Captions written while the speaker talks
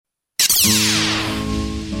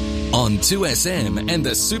On 2SM and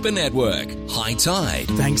the Super Network, High Tide.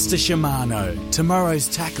 Thanks to Shimano. Tomorrow's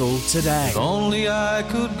tackle today. If only I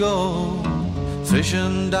could go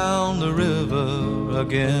fishing down the river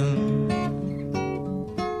again.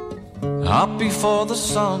 Up before the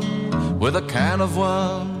sun with a can of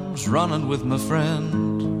worms, running with my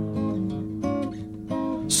friend.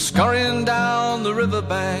 Scurrying down the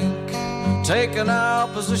riverbank, taking our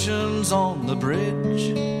positions on the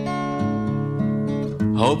bridge.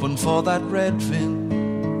 Hoping for that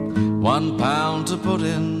redfin, 1 pound to put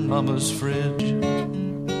in Mama's fridge.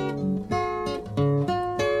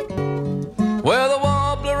 Where the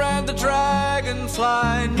warbler and the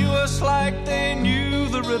dragonfly knew us like they knew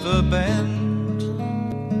the river bend.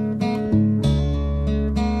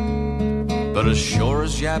 But as sure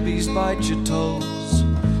as yabbies bite your toes,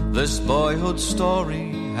 this boyhood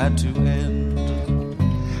story had to end.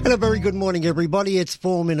 And a very good morning, everybody. It's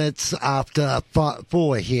 4 minutes after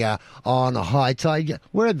 4 here on High Tide.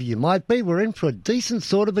 Wherever you might be, we're in for a decent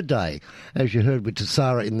sort of a day. As you heard with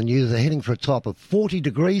Tassara in the news, they're heading for a top of 40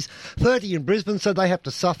 degrees, 30 in Brisbane, so they have to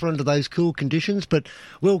suffer under those cool conditions. But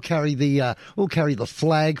we'll carry the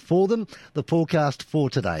flag for them. The forecast for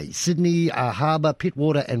today: Sydney Harbour,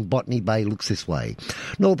 Pittwater, and Botany Bay looks this way.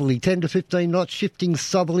 Northerly 10 to 15 knots, shifting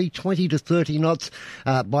southerly 20 to 30 knots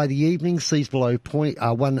by the evening. Seas below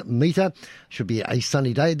 1 metre. Should be a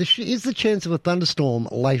sunny day. There is the chance of a thunderstorm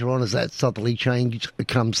later on as that southerly change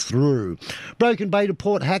comes through. Broken Bay to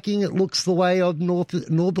Port Hacking, it looks the way of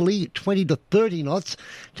northerly 20 to 30 knots,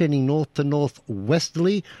 tending north to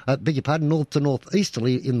northwesterly, north to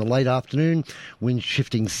northeasterly in the late afternoon, wind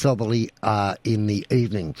shifting southerly in the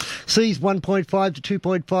evening. Seas 1.5 to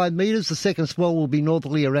 2.5 metres. The second swell will be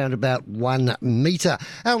northerly around about 1 metre.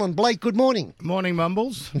 Alan Blake, good morning. Morning,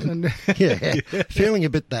 Mumbles. Yeah, feeling a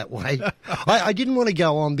bit that way. I didn't want to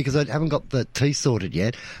go on because I haven't got the tea sorted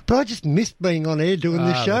yet, but I just missed being on air doing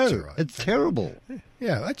the show. That's all right. It's terrible.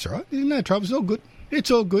 Yeah, that's all right. No trouble. It's all good.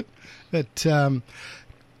 It's all good. But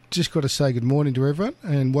just got to say good morning to everyone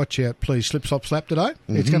and watch out, please, slip, slop, slap today.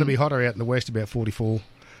 Mm-hmm. It's going to be hotter out in the west, about 44.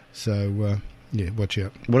 So, watch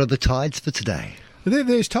out. What are the tides for today?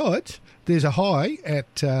 There's tides. There's a high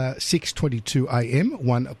at 6:22 a.m,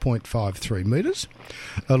 1.53 metres.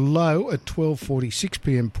 A low at 12:46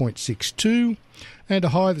 p.m, 0.62. And a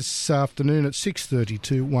high this afternoon at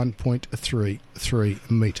 6:32,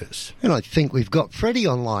 1.33 metres. And I think we've got Freddie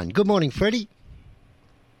online. Good morning, Freddie.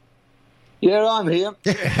 Yeah, I'm here.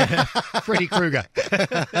 Freddie Krueger.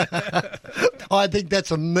 I think that's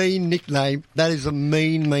a mean nickname. That is a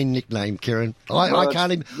mean nickname, Kieran.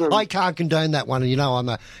 I can't condone that one, and you know I'm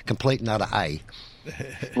a complete and utter A.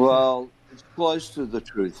 Well, it's close to the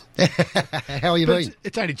truth. How are you been?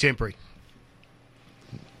 It's only temporary.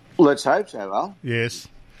 Let's hope so, Al. Yes.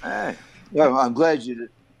 Well, I'm glad you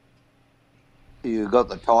got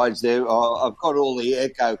the tides there. I've got all the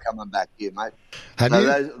echo coming back here, mate. Have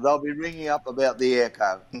you? They'll be ringing up about the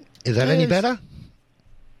echo. Is that any better?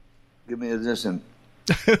 Give me a listen.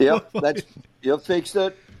 Yep, you fixed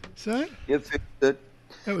it. So? You fixed it.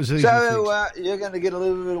 That was easy. So you're going to get a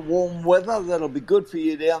little bit of warm weather. That'll be good for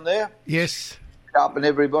you down there. Yes. Sharpen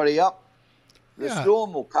everybody up. The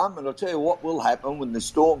storm will come, and I'll tell you what will happen when the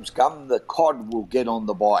storms come. The cod will get on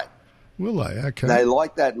the bite. Will they? Okay. They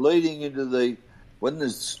like that leading into when the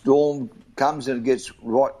storm comes and it gets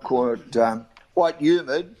quite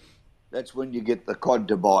humid. That's when you get the cod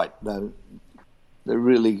to bite. They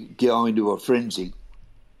really go into a frenzy.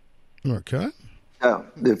 Okay. So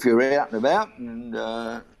if you're out and about and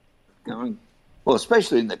going, well,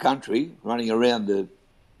 especially in the country, running around the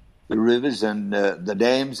rivers and the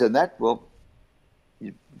dams and that, well,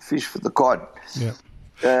 you fish for the cod. Yeah.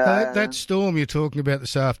 That storm you're talking about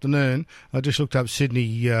this afternoon, I just looked up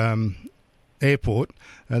Sydney Airport,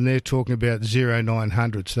 and they're talking about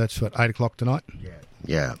 0900, so that's, 8 o'clock tonight?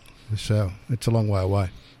 Yeah. So it's a long way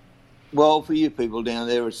away. Well, for you people down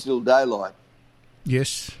there, it's still daylight.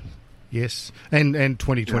 Yes, and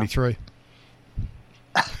 2023.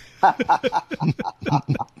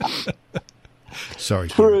 Sorry.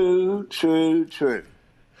 True.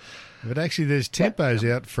 But actually, there's tempos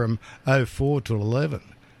out from 04 till 11,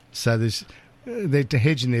 so they're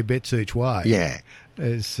hedging their bets each way. Yeah.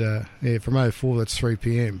 From 04, that's 3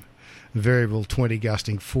 p.m. Variable 20,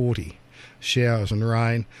 gusting 40. Showers and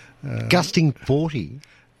rain. Gusting 40?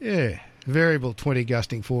 Yeah. Variable 20,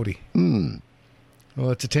 gusting 40. Well,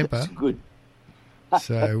 it's a tempo. That's good.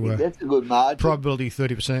 So that's a good margin. Probability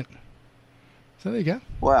 30%. So there you go.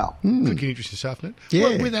 Wow. Looking interesting this afternoon. Yeah.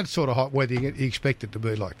 Well, with that sort of hot weather, you expect it to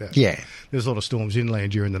be like that. Yeah. There's a lot of storms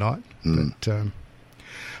inland during the night. But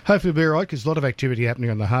Hopefully it'll be all right because a lot of activity happening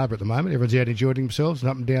on the harbour at the moment. Everyone's out enjoying themselves and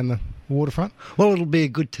up and down the waterfront. Well, it'll be a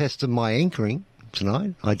good test of my anchoring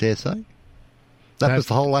tonight, I dare say. That was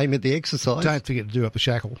the whole aim of the exercise. Don't forget to do up the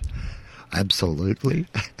shackle. Absolutely.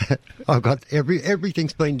 I've got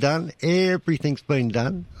everything's been done. Everything's been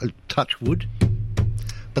done. Touch wood.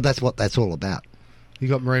 But that's what that's all about. You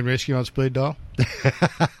got Marine Rescue on speed dial?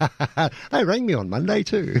 They rang me on Monday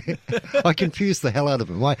too. I confused the hell out of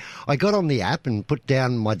them. I got on the app and put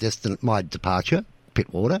down my departure,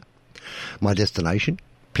 Pittwater, my destination,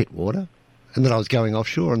 Pittwater, and then I was going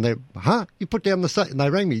offshore. And they, you put down the same. And they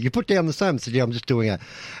rang me. You put down the same. I said, yeah, I'm just doing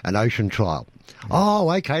an ocean trial. Oh,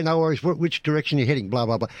 okay, no worries. Which direction are you heading? Blah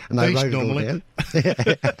blah blah. And they East wrote normally. it all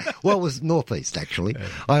down. Well, it was northeast actually. Yeah.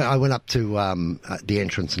 I went up to the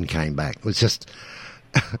entrance and came back. It was just.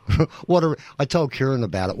 I told Kieran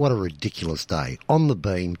about it. What a ridiculous day on the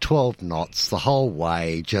beam, 12 knots the whole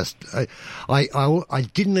way. Just, I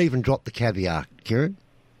didn't even drop the caviar, Kieran.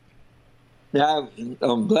 No,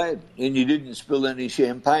 I'm glad, and you didn't spill any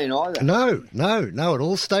champagne either. No, it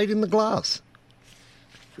all stayed in the glass.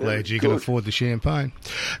 Glad you can afford the champagne.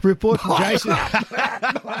 Report from Jason.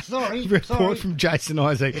 Sorry. From Jason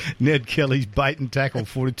Isaac. Ned Kelly's bait and tackle,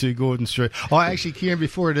 42 Gordon Street. Actually, Kieran,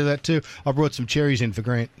 before I do that too, I brought some cherries in for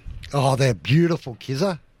Grant. Oh, they're beautiful,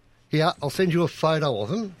 Kizza. Yeah, I'll send you a photo of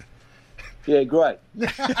them. Yeah, great.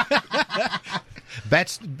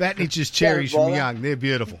 Batnich's cherries from Young. They're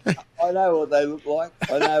beautiful. I know what they look like.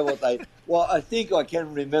 Well, I think I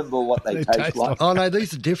can remember what they taste like. Oh no,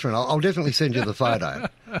 these are different. I'll definitely send you the photo.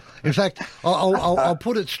 In fact, I'll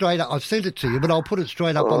put it straight up. I've sent it to you, but I'll put it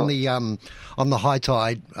straight up on the High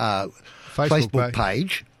Tide Facebook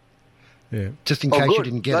page. Yeah. Just in case you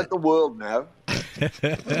didn't get Let it. the world know.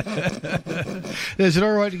 Is it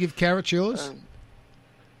all right to give Carrot yours?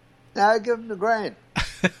 No, give him to Grant.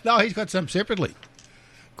 No, he's got some separately.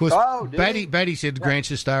 Of course, Batty said Grant's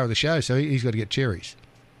the star of the show, so he's got to get cherries.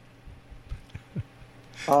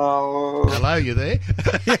 Oh. Hello, you there?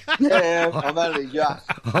 Yeah, I'm only just.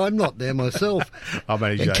 I'm not there myself. I'm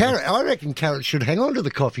only joking. Carrot, I reckon Carrot should hang on to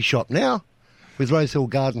the coffee shop now. With Rosehill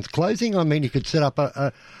Gardens closing, I mean, he could set up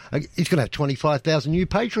he's going to have 25,000 new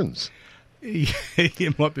patrons.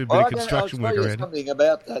 It might be a bit of construction work around. Something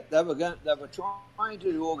about that. They were trying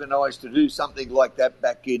to organise to do something like that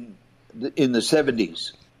back in the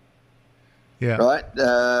 70s. Yeah. Right.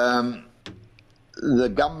 The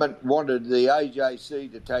government wanted the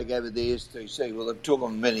AJC to take over the STC. Well, it took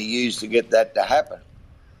them many years to get that to happen.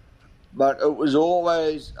 But it was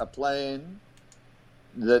always a plan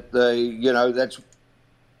that that's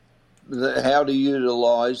how to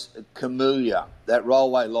utilise Camellia, that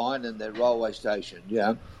railway line and that railway station,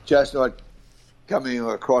 just like coming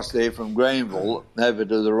across there from Granville over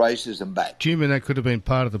to the races and back. Do you mean that could have been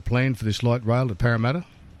part of the plan for this light rail at Parramatta?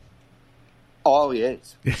 Oh,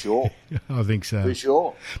 yes, for sure. I think so. For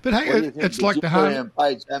sure. But hey, it's like the harness.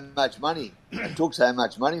 Paid so much money. It took so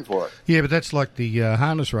much money for it. Yeah, but that's like the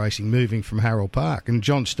harness racing moving from Harold Park. And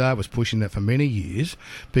John Starr was pushing that for many years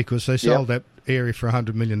because they sold that area for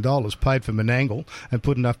 $100 million, paid for Menangle, and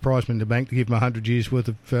put enough prize money in the bank to give them 100 years worth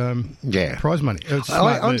of prize money.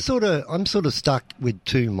 I'm sort of stuck with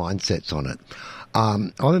two mindsets on it.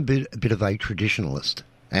 I'm a bit of a traditionalist.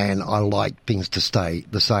 And I like things to stay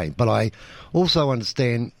the same. But I also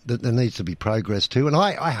understand that there needs to be progress too. And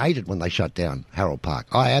I hated when they shut down Harold Park.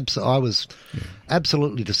 I was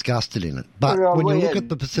absolutely disgusted in it. But when you look at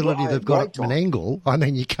the facility they've got at Menangle, I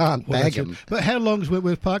mean, you can't bag them. But how long is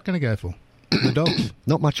Wentworth Park going to go for? The Dogs?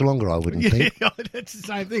 Not much longer, I wouldn't think. Yeah, that's the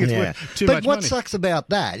same thing. It's worth too much money. But what sucks about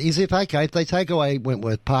that is if they take away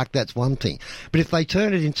Wentworth Park, that's one thing. But if they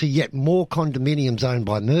turn it into yet more condominiums owned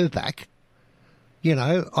by Mirvac,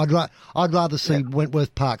 I'd rather see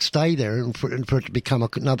Wentworth Park stay there and for it to become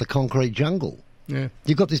another concrete jungle. Yeah.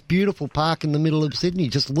 You've got this beautiful park in the middle of Sydney.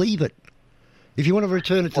 Just leave it. If you want to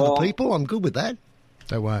return it to the people, I'm good with that.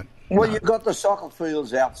 They won't. Well, you've got the soccer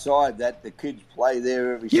fields outside that the kids play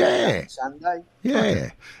there every Saturday and Sunday.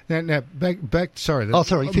 Yeah. Now back. Sorry.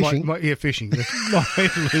 Fishing. Fishing. My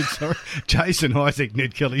interlude, sorry. Jason Isaac,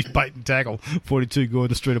 Ned Kelly's bait and tackle, 42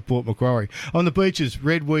 Gordon Street at Port Macquarie. On the beaches,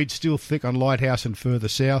 redweed still thick on Lighthouse and further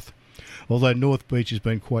south, although North Beach has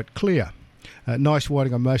been quite clear. Nice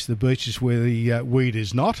whiting on most of the beaches where the weed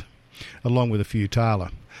is not, along with a few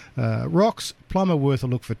tailor. Rocks, plumber worth a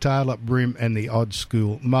look for tailor, brim and the odd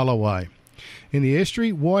school mulloway. In the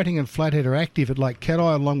estuary, whiting and flathead are active at Lake Cat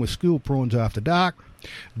Eye along with school prawns after dark.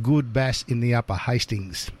 Good bass in the upper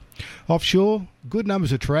Hastings. Offshore, good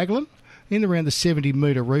numbers of tragline in around the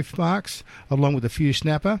 70-metre reef marks, along with a few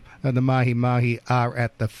snapper, and the mahi-mahi are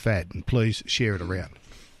at the fad. And please share it around.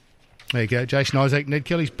 There you go. Jason Isaac, Ned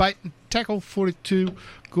Kelly's bait and tackle, 42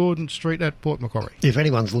 Gordon Street at Port Macquarie. If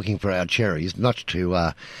anyone's looking for our cherries, much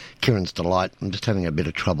to Kieran's delight, I'm just having a bit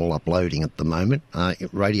of trouble uploading at the moment.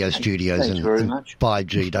 Radio studios and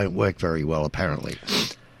 5G don't work very well, apparently.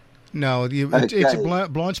 No, it's a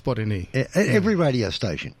blind spot in here. Every radio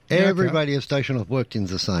station. Every radio station I've worked in is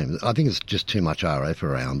the same. I think it's just too much RF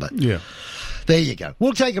around, but yeah. There you go.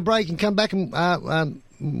 We'll take a break and come back and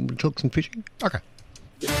talk some fishing. Okay.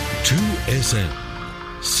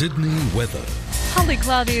 2SM Sydney weather. Partly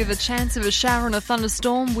cloudy with a chance of a shower and a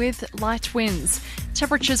thunderstorm with light winds.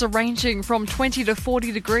 Temperatures are ranging from 20 to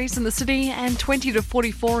 40 degrees in the city and 20 to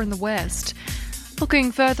 44 in the west.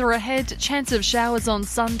 Looking further ahead, chance of showers on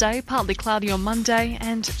Sunday, partly cloudy on Monday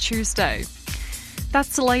and Tuesday.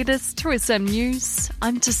 That's the latest 2SM News.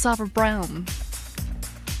 I'm Tasara Brown.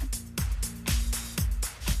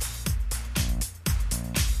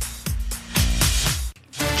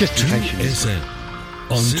 Just in case you missed it.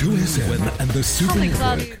 On 2SM and the Super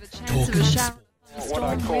Network. Talking What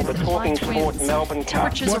I call the Talking Sport Melbourne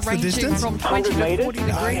Cup. Temperatures are ranging from 20 to 40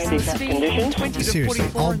 degrees in the city and 20 to Seriously,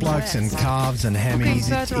 44 old in the blokes and west. calves and hammies,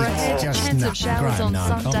 Further ahead, it's just chance of showers on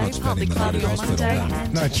Sunday, partly cloudy on Monday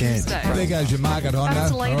and no chance. Tuesday. There goes your market, Hondo.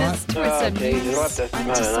 That's the latest 2SM News.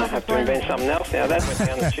 I'm I have to invent something else now. That went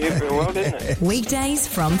down the tube real well, didn't it? Weekdays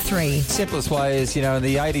from 3. Simplest way is, in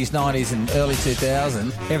the 80s, 90s and early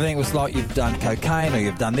 2000, everything was like you've done cocaine or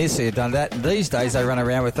you've done this or you've done that. And these days they run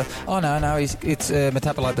around with it's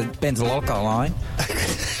metabolite benzoyl-alkyl.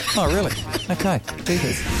 Oh, really? Okay.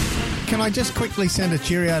 Jesus. Can I just quickly send a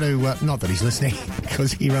cheerio to, not that he's listening,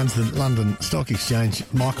 because he runs the London Stock Exchange,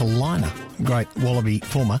 Michael Liner, great Wallaby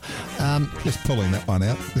former. Just pulling that one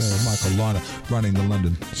out. Michael Liner running the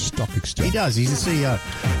London Stock Exchange. He does. He's the CEO.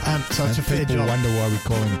 So it's a fair people job. Wonder why we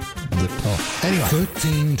call him the top. Anyway.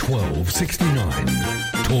 13 12 69.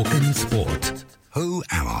 Talking Sport. Who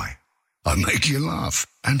am I? I make you laugh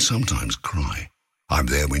and sometimes cry. I'm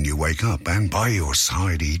there when you wake up and by your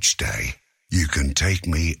side each day. You can take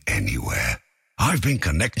me anywhere. I've been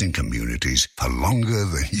connecting communities for longer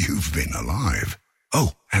than you've been alive.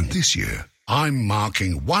 Oh, and this year, I'm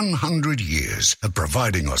marking 100 years of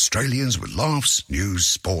providing Australians with laughs, news,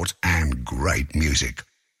 sport, and great music.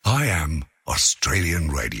 I am Australian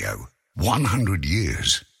Radio. 100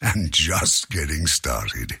 years and just getting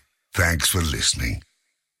started. Thanks for listening.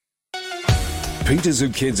 Peters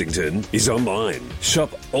of Kensington is online. Shop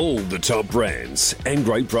all the top brands and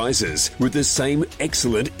great prices with the same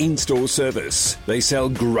excellent in-store service. They sell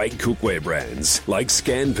great cookware brands like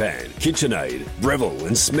Scanpan, KitchenAid, Breville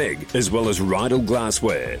and Smeg, as well as Rydal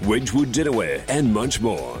glassware, Wedgwood dinnerware and much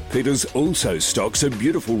more. Peters also stocks a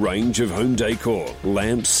beautiful range of home decor,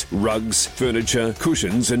 lamps, rugs, furniture,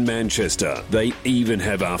 cushions and Manchester. They even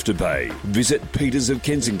have Afterpay. Visit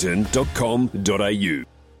petersofkensington.com.au.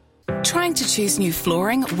 Trying to choose new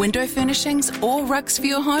flooring, window furnishings or rugs for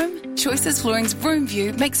your home? Choices Flooring's Room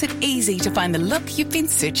View makes it easy to find the look you've been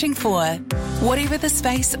searching for. Whatever the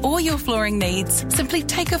space or your flooring needs, simply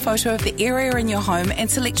take a photo of the area in your home and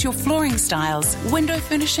select your flooring styles, window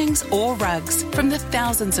furnishings or rugs from the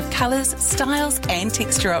thousands of colours, styles and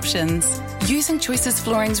texture options. Using Choices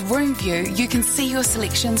Flooring's Room View, you can see your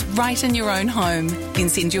selections right in your own home. Then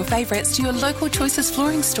send your favourites to your local Choices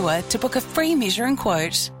Flooring store to book a free measure and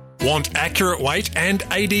quote. Want accurate weight and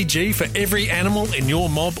ADG for every animal in your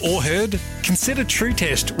mob or herd? Consider True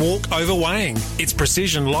Test Walk Over Weighing. It's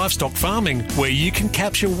precision livestock farming where you can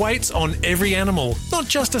capture weights on every animal, not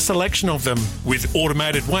just a selection of them. With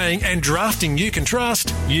automated weighing and drafting you can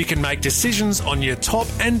trust, you can make decisions on your top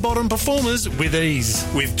and bottom performers with ease.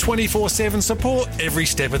 With 24/7 support every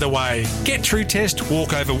step of the way. Get True Test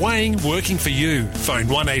Walk Over Weighing working for you. Phone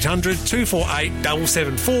 1800 248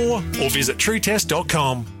 774 or visit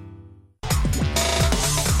truetest.com.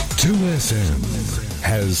 2SM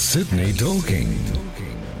has Sydney talking.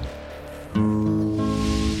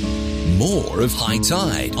 More of High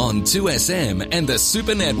Tide on 2SM and the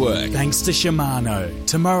Super Network. Thanks to Shimano.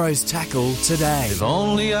 Tomorrow's tackle today. If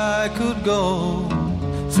only I could go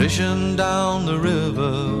fishing down the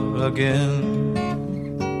river again.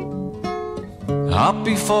 Up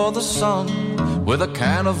before the sun with a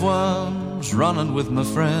can of worms, running with my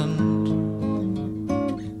friend.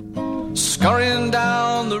 Scurrying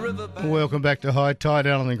down the river. Welcome back to High Tide.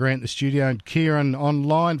 Alan and Grant in the studio and Kieran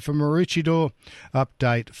online from Maroochydore.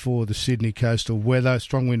 Update for the Sydney coastal weather.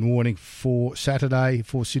 Strong wind warning for Saturday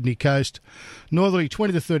for Sydney coast. Northerly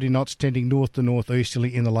 20 to 30 knots, tending north to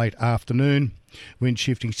northeasterly in the late afternoon. Wind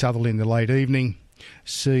shifting southerly in the late evening.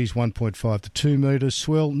 Seas 1.5 to 2 metres.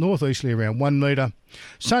 Swell northeasterly around 1 metre.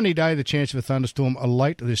 Sunny day, the chance of a thunderstorm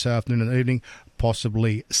late this afternoon and evening.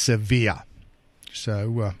 possibly severe.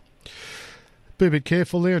 So be a bit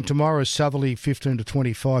careful there. And tomorrow, southerly 15 to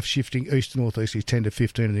 25, shifting east to northeasterly 10 to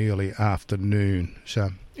 15 in the early afternoon.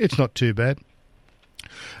 So it's not too bad.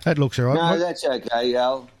 That looks all right. No, that's okay,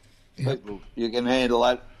 Al. People, you can handle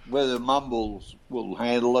that. Whether Mumbles will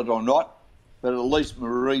handle it or not, but at least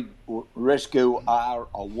Marine Rescue are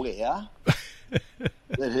aware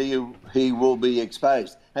that he will be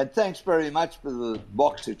exposed. And thanks very much for the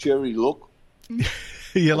box of cherry look.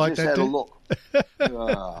 You like that, had too? a look.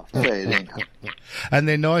 Oh, fair dinkum. And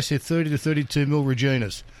they're nice. They're 30 to 32 mil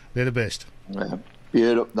Reginas. They're the best. Yeah,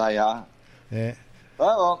 beautiful. They are. Yeah.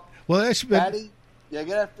 Oh, well, that's... Paddy, you're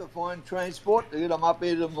going to have to find transport to get them up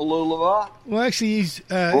here to Mooloolaba. Well, actually, he's...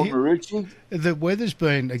 the weather's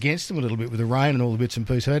been against them a little bit with the rain and all the bits and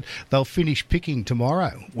pieces. They'll finish picking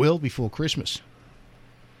tomorrow, well before Christmas.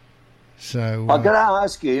 So... I've got to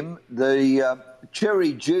ask him, the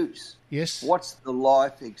cherry juice... Yes. What's the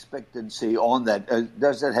life expectancy on that?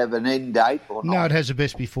 Does it have an end date or not? No, it has a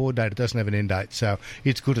best before date. It doesn't have an end date, so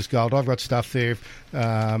it's good as gold. I've got stuff there.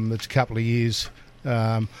 It's a couple of years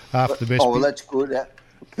after the best. Oh, well, that's good.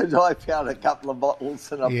 Because I found a couple of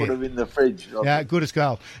bottles and I put them in the fridge. Yeah, good as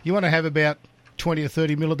gold. You want to have about 20 or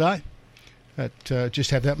 30 mil a day.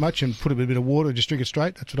 Just have that much and put a bit of water. Just drink it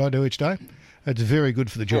straight. That's what I do each day. It's very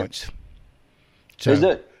good for the joints. So, is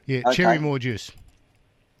it? Yeah, okay. cherry more juice.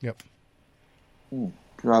 Yep.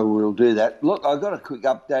 No, we'll do that. Look, I've got a quick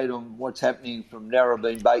update on what's happening from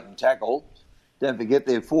Narrabeen Bait and Tackle. Don't forget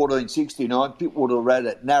they're 1469 Pittwater Road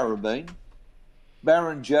at Narrabeen.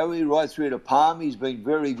 Baron Joey right through to Palmy's been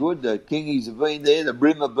very good. The Kingies have been there. The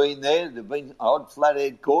Brim have been there. They've been odd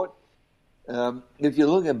flathead caught. If you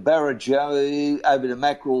look at Baron Joey over to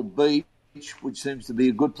Mackerel Beach, which seems to be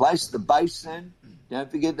a good place, the Basin.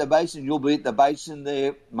 Don't forget the Basin. You'll be at the Basin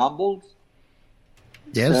there, Mumbles.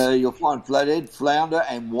 Yes. You'll find flathead, flounder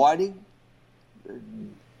and whiting.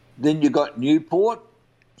 Then you've got Newport,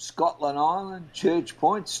 Scotland Island, Church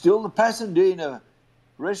Point. Still the Pasadena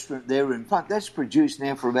restaurant there in front. That's produced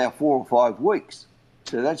now for about 4 or 5 weeks.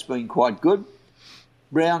 So that's been quite good.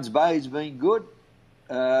 Browns Bay's been good.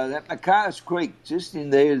 That Macass Creek, just in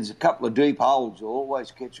there's a couple of deep holes. You'll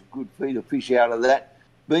always catch a good feed of fish out of that.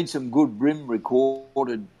 Been some good brim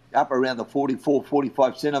recorded up around the 44,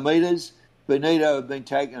 45 centimetres. Benito have been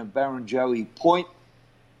taken at Baron Joey Point.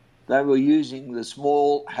 They were using the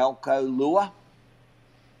small Halco lure.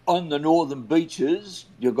 On the northern beaches,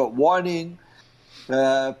 you've got whiting,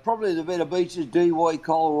 probably the better beaches, Dee Why,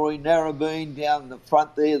 Coleroy, Narrabeen. Down the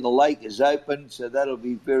front there, the lake is open, so that'll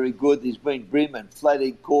be very good. There's been brim and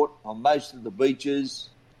flathead caught on most of the beaches.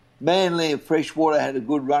 Manly and Freshwater had a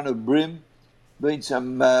good run of brim. Been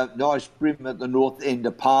some nice brim at the north end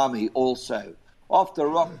of Palmy also. Off the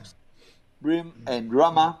rocks, brim and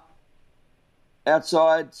drummer.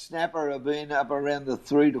 Outside, snapper have been up around the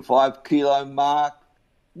 3 to 5 kilo mark.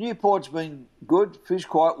 Newport's been good, fish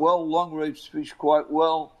quite well. Long reefs fish quite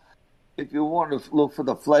well. If you want to look for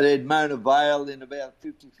the flathead, Mona Vale in about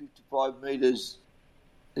 50, 55 metres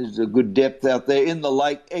is a good depth out there. In the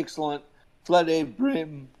lake, excellent. Flathead,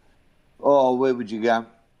 brim. Oh, where would you go?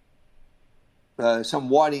 Some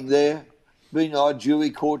whiting there. Been odd Dewey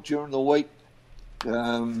caught during the week.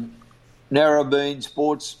 Narrabeen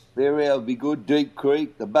Sports area will be good. Deep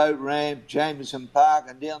Creek, the boat ramp, Jameson Park,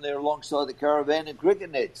 and down there alongside the caravan and cricket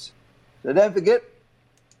nets. So don't forget,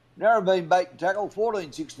 Narrabeen Bait and Tackle,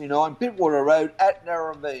 1469 Pittwater Road at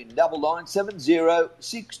Narrabeen,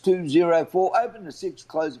 9970-6204, open to 6,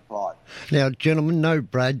 close at 5. Now, gentlemen, no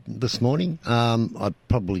Brad this morning. I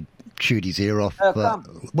probably chewed his ear off.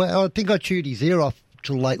 Well, I think I chewed his ear off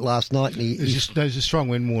till late last night. And there's a strong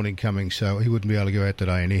wind warning coming, so he wouldn't be able to go out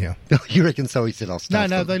today anyhow. You reckon so? He said, "I'll start."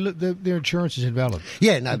 No, their insurance is invalid.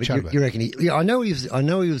 Yeah, no, but you reckon? I know he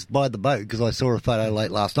was by the boat because I saw a photo late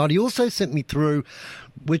last night. He also sent me through,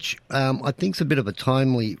 which I think's a bit of a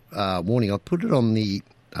timely warning. I put it on the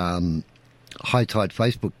High Tide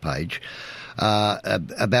Facebook page.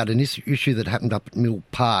 About an issue that happened up at Mill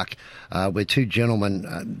Park where two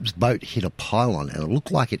gentlemen's boat hit a pylon and it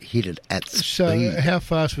looked like it hit it at speed. So how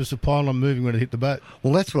fast was the pylon moving when it hit the boat?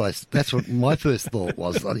 Well, that's what my first thought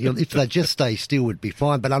was. If they just stay still, would be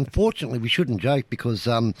fine. But unfortunately, we shouldn't joke because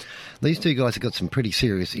these two guys have got some pretty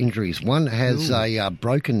serious injuries. One has a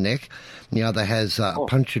broken neck. The other has a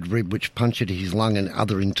punctured rib, which punctured his lung and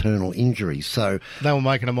other internal injuries. So they were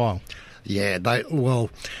making a mile. Yeah,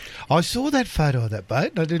 I saw that photo of that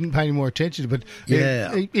boat. I didn't pay any more attention, but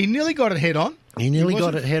yeah, he nearly got it head on. He nearly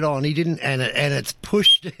got it head on. He didn't, and it's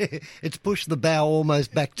pushed. It's pushed the bow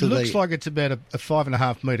almost back to Looks like it's about a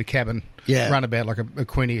 5.5 metre cabin. Yeah. Runabout like a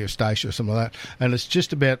Queenie or Stacia or something like that, and it's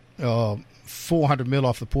just about 400 mil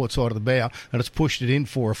off the port side of the bow, and it's pushed it in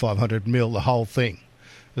 400 or 500 mil the whole thing.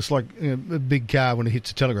 It's like a big car when it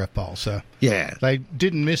hits a telegraph pole. So yeah, they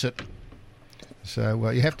didn't miss it. So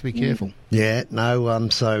you have to be careful. Yeah, no.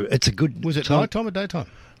 So it's a good. Was it night time or daytime?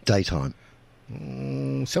 Daytime.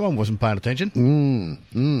 Someone wasn't paying attention.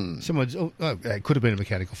 Someone's. It could have been a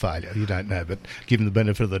mechanical failure. You don't know, but give them the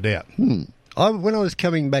benefit of the doubt. When I was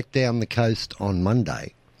coming back down the coast on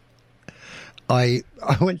Monday, I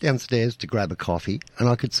went downstairs to grab a coffee, and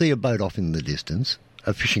I could see a boat off in the distance,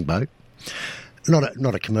 a fishing boat,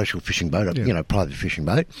 not a commercial fishing boat, a private fishing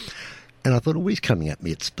boat. And I thought, he's coming at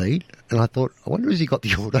me at speed. And I thought, I wonder, has he got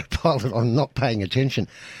the autopilot on, not paying attention?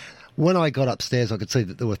 When I got upstairs, I could see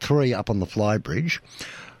that there were 3 up on the fly bridge.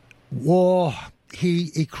 Whoa,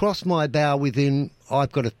 he crossed my bow within,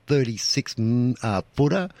 I've got a 36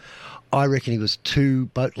 footer. I reckon he was 2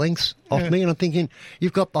 boat lengths off me, and I'm thinking,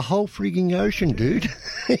 you've got the whole frigging ocean, dude.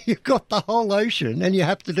 You've got the whole ocean, and you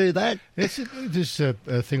have to do that. This is a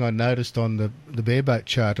thing I noticed on the bareboat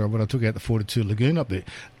charter when I took out the 42 Lagoon up there.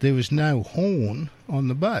 There was no horn on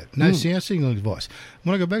the boat, no sound signalling device.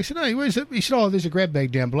 When I got back, I said, "Hey, where's it?" He said, there's a grab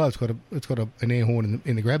bag down below. It's got an air horn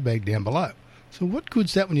in the grab bag down below. So what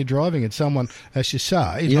good's that when you're driving and someone, as you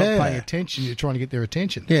say, is not paying attention, you're trying to get their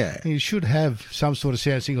attention. Yeah. And you should have some sort of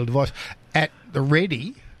sound signal device at the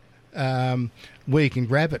ready where you can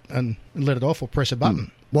grab it and let it off or press a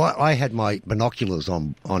button. Well, I had my binoculars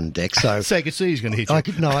on deck, so... so you could see he's going to hit you.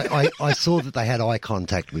 I saw that they had eye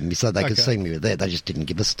contact with me, so they could see me there. They just didn't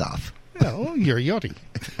give us stuff. Oh, you're a yachty.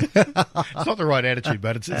 It's not the right attitude,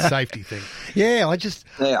 but it's a safety thing. Yeah, I just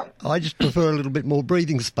prefer a little bit more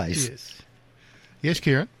breathing space. Yes,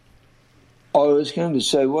 Kieran? I was going to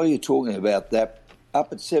say, while you're talking about that,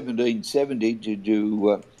 up at 1770, did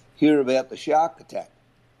you hear about the shark attack?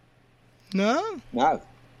 No. No.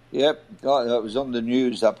 Yep. It was on the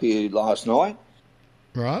news up here last night.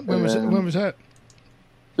 Right. When was that?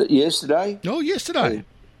 Yesterday. Oh, yesterday.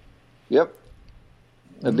 Yep.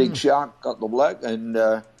 A big shark got the bloke,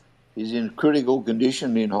 and he's in critical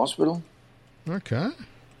condition in hospital. Okay.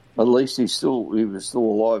 At least he was still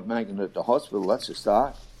alive, making it to hospital. That's a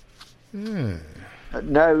start. Yeah.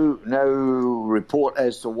 No report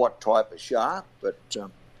as to what type of shark, but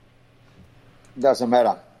doesn't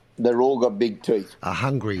matter. They've all got big teeth. A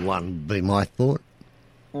hungry one would be my thought.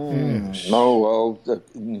 Yes. Oh, well, they're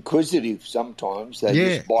inquisitive sometimes. They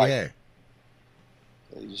just bite. Yeah.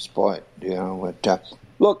 They just bite, But,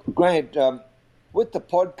 look, Grant, with the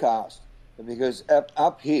podcast, because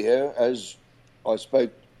up here, as I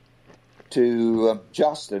spoke to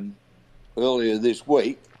Justin earlier this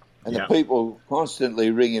week, and the people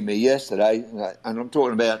constantly ringing me yesterday, and I'm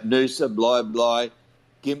talking about Noosa, Bly,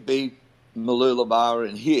 Gympie, Mooloolaba,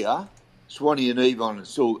 and here, Swanee and Avon have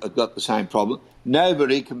still got the same problem.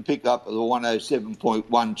 Nobody can pick up the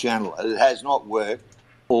 107.1 channel. It has not worked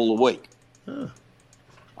all the week.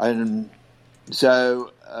 And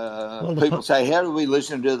so people say, how do we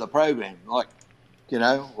listen to the program?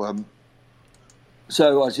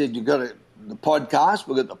 So I said, you've got the podcast.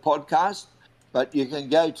 We've got the podcast, but you can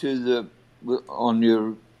go to on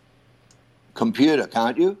your computer,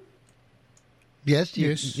 can't you? Yes,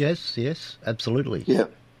 absolutely. Yeah.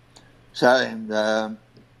 So,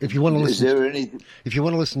 if you want to listen, is there any? If you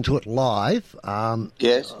want to listen to it live,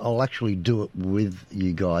 yes, I'll actually do it with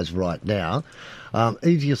you guys right now.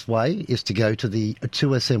 Easiest way is to go to the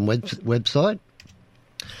 2SM website,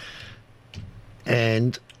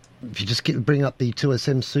 and if you just bring up the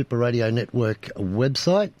 2SM Super Radio Network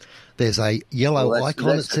website, there's a yellow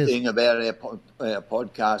icon that says... That's the thing about our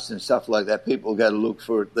podcast and stuff like that. People go to look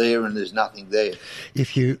for it there and there's nothing there.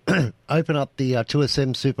 If you open up the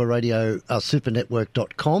 2SM Super Radio,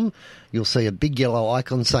 supernetwork.com, you'll see a big yellow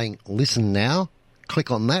icon saying Listen Now.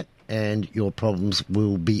 Click on that and your problems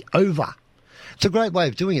will be over. It's a great way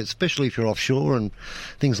of doing it, especially if you're offshore and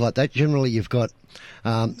things like that. Generally, you've got,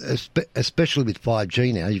 especially with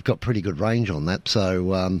 5G now, you've got pretty good range on that.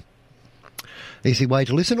 So, easy way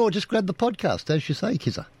to listen, or just grab the podcast, as you say,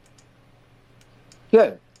 Kizza.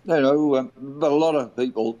 Yeah, but a lot of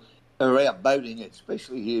people are out boating,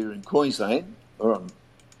 especially here in Queensland, or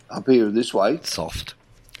up here this way. Soft.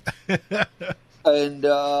 And, and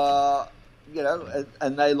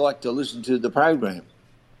they like to listen to the program.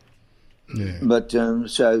 Yeah. But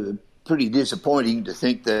so pretty disappointing to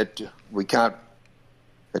think that we can't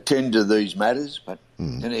attend to these matters, but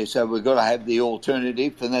so we've got to have the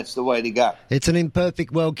alternative, and that's the way to go. It's an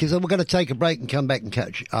imperfect world, Kizza. We're going to take a break and come back and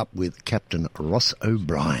catch up with Captain Ross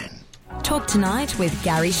O'Brien. Talk tonight with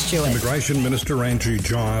Gary Stewart. Immigration Minister Andrew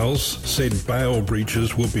Giles said bail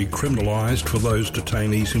breaches will be criminalised for those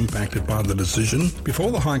detainees impacted by the decision.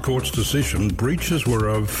 Before the High Court's decision, breaches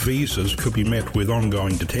of visas could be met with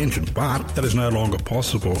ongoing detention, but that is no longer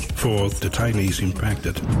possible for detainees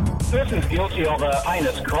impacted. The person's guilty of a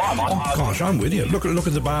heinous crime. Gosh, I'm with you. Look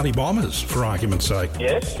at the Bali bombers, for argument's sake.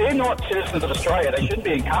 Yes, they're not citizens of Australia. They shouldn't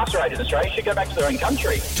be incarcerated in Australia. They should go back to their own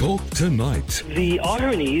country. Talk tonight. The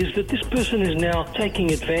irony is that this person is now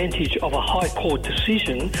taking advantage of a High Court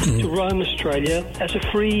decision to roam Australia as a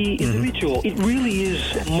free individual. It really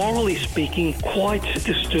is, morally speaking, quite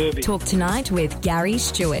disturbing. Talk tonight with Gary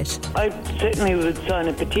Stewart. I certainly would sign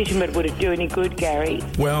a petition, but would it do any good, Gary?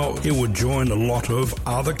 Well, it would join a lot of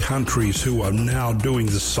other countries who are now doing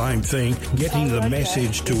the same thing, getting the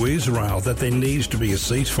message to Israel that there needs to be a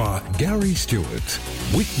ceasefire. Gary Stewart,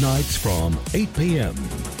 weeknights from 8 p.m.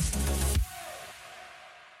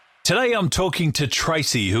 Today I'm talking to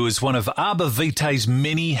Tracy, who is one of Arbor Vitae's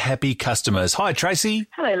many happy customers. Hi, Tracy.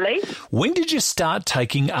 Hello, Lee. When did you start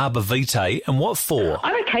taking Arbor Vitae and what for?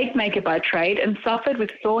 I'm a cake maker by trade and suffered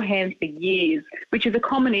with sore hands for years, which is a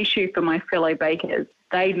common issue for my fellow bakers.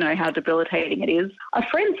 They know how debilitating it is. A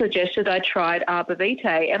friend suggested I tried Arbor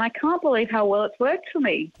Vitae, and I can't believe how well it's worked for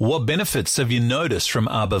me. What benefits have you noticed from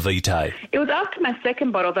Arbor Vitae? It was after my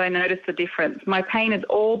second bottle that I noticed the difference. My pain has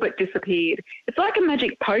all but disappeared. It's like a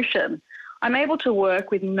magic potion. I'm able to work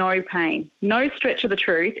with no pain. No stretch of the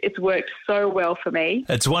truth. It's worked so well for me.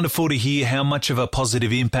 It's wonderful to hear how much of a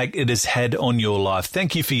positive impact it has had on your life.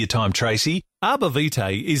 Thank you for your time, Tracy. Arbor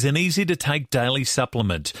Vitae is an easy-to-take daily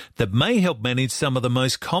supplement that may help manage some of the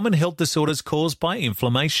most common health disorders caused by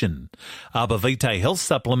inflammation. Arbor Vitae health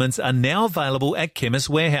supplements are now available at Chemist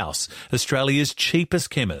Warehouse, Australia's cheapest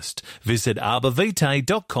chemist. Visit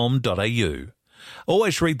arborvitae.com.au.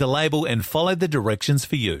 Always read the label and follow the directions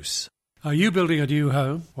for use. Are you building a new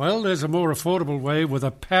home? Well, there's a more affordable way with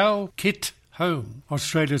a PAL Kit Home,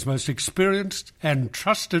 Australia's most experienced and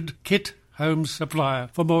trusted kit home supplier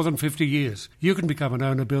for more than 50 years. You can become an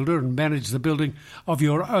owner-builder and manage the building of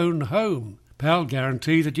your own home. PAL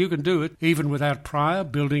guarantee that you can do it even without prior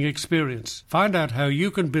building experience. Find out how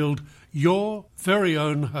you can build your very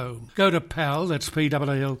own home. Go to PAL, that's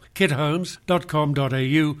P-A-L,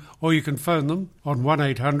 kithomes.com.au, or you can phone them on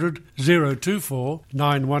 1800 024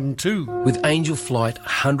 912. With Angel Flight,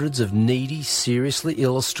 hundreds of needy, seriously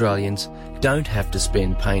ill Australians don't have to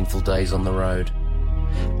spend painful days on the road.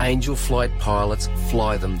 Angel Flight pilots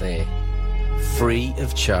fly them there, free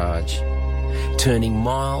of charge, turning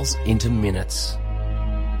miles into minutes.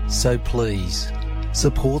 So please,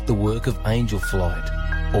 support the work of Angel Flight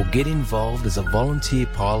or get involved as a volunteer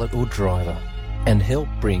pilot or driver and help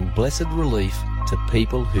bring blessed relief to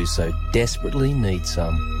people who so desperately need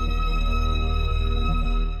some.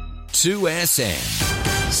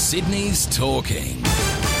 2SM. Sydney's talking.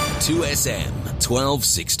 2SM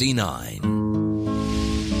 1269.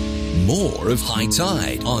 More of High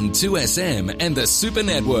Tide on 2SM and the Super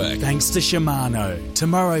Network. Thanks to Shimano.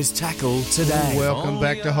 Tomorrow's tackle today. Welcome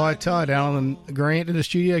back to High Tide. Alan and Grant in the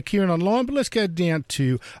studio, Kieran online. But let's go down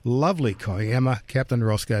to lovely Kiama. Captain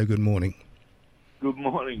Roscoe, good morning. Good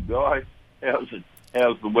morning, guys.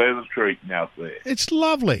 How's the weather treating out there? It's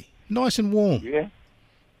lovely. Nice and warm. Yeah,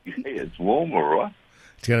 it's warm, all right.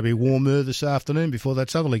 It's going to be warmer this afternoon before that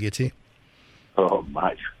southerly gets here. Oh,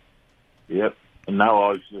 mate. Yep. No,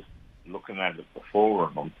 I was just looking at it before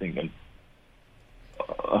and I'm thinking,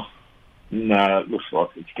 no, it looks like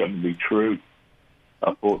it's going to be true.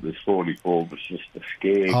 I thought this 44 was just a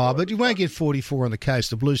scare. Oh, but you won't get 44 on the coast.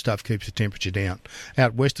 The blue stuff keeps the temperature down.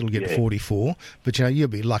 Out west it'll get 44, but you'll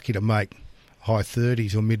be lucky to make high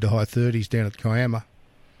 30s or mid to high 30s down at Kiama.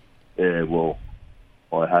 Yeah, well,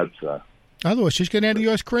 I hope so. Otherwise, just go down to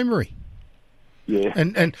the ice creamery. Yeah.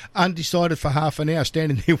 And undecided for half an hour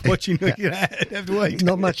standing there watching have to eat.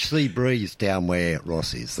 Not much sea breeze down where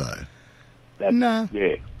Ross is, though. No.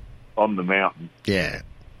 Yeah, on the mountain. Yeah.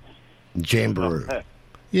 Jamboree.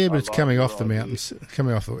 Yeah, but it's coming off the mountains,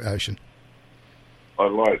 coming off the ocean. I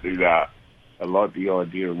like the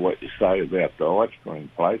idea of what you say about the ice cream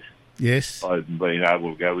place. Yes. I haven't been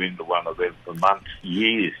able to go into one of them for months,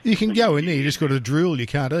 years. You can go in there, you just got a drill you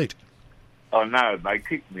can't eat. I know, they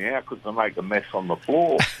kick me out because I make a mess on the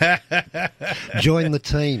floor. Join the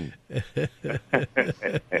team.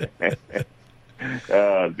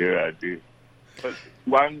 Oh, dear. But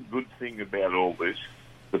one good thing about all this,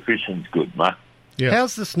 the fishing's good, mate. Yeah.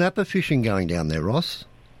 How's the snapper fishing going down there, Ross?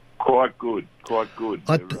 Of Quite good.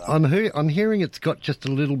 I'm hearing it's got just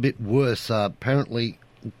a little bit worse. Apparently,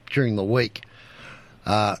 during the week,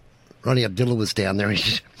 Ronnie Abdullah was down there and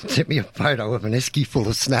he sent me a photo of an esky full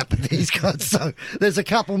of snapper that he's got. So there's a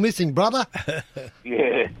couple missing, brother.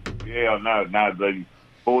 Yeah, I know. No, the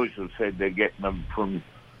boys have said they're getting them from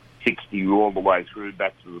 60 all the way through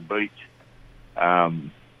back to the beach.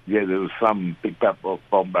 There was some picked up off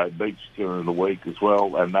Bombay Beach during the week as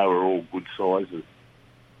well, and they were all good sizes.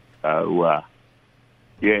 So,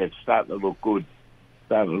 it's starting to look good.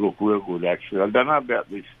 Starting to look real good, actually. I don't know about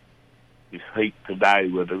this heat today,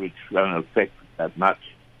 whether it's going to affect it that much,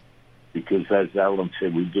 because as Alan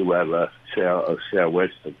said, we do have a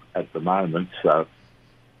southwest at the moment, so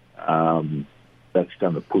that's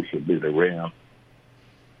going to push a bit around.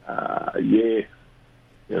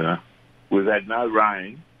 We've had no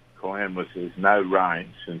rain. Kiama says no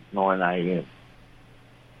rain since 9 a.m.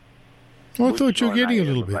 I thought you were getting a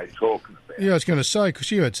little bit. Yeah, I was going to say,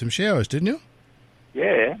 because you had some showers, didn't you?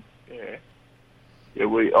 Yeah.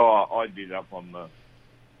 I did up on the...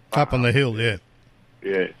 Up on the hill, yeah.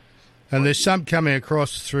 Yeah. And there's some coming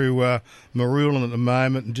across through Marulan at the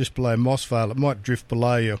moment and just below Mossvale. It might drift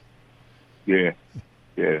below you. Yeah.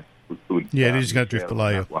 Yeah, it is going to drift below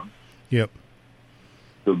you. One. Yep.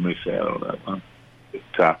 Could miss out on that one.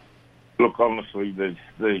 But, look, honestly, there's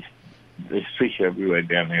fish everywhere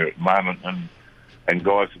down here at the moment, and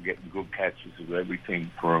guys are getting good catches of everything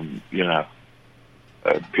from,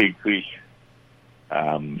 pigfish,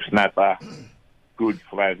 snapper, good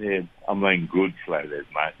flathead. I mean good flathead,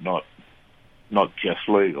 mate, not just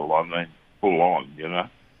legal, I mean full on,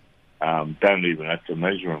 Don't even have to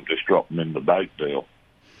measure them, just drop them in the bait deal.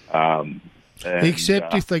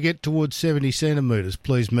 Except if they get towards 70 centimetres,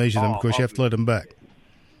 please measure them, because you have to let them back.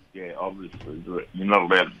 Yeah, obviously, you're not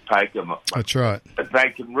allowed to take them. That's right. If they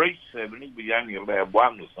can reach 70, we only allow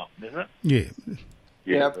one or something, isn't it? Yeah.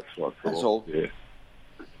 Yeah, that's all. Yeah.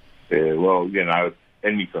 Yeah, well,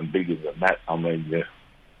 anything bigger than that, I mean,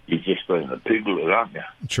 you're just being a piglet, aren't you?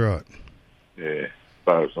 That's right. Yeah, as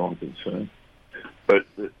far as I'm concerned. But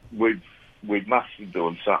we must be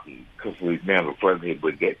doing something, because of the amount of flathead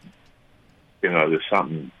we're getting. There's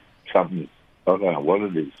something, I don't know what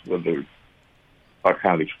it is, whether I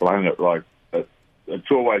can't explain it right. But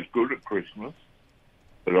it's always good at Christmas,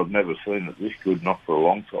 but I've never seen it this good, not for a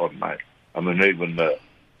long time, mate. I mean, even the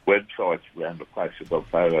websites around the place have got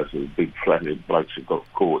photos of the big flathead blokes that got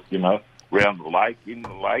caught, around the lake, in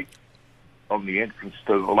the lake, on the entrance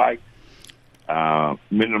to the lake,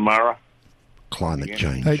 Minamurra. Climate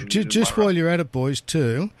change. Hey, just while you're at it, boys,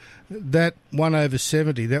 too, that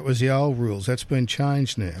 1/70, that was the old rules. That's been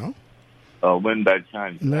changed now. Oh, when they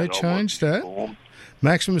changed that? They changed that.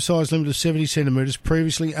 Maximum size limit of 70 centimetres,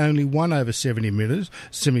 previously only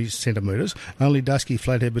 1/70 centimetres, only dusky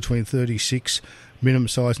flathead between 36 minimum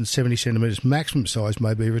size and 70 centimetres. Maximum size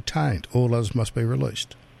may be retained. All others must be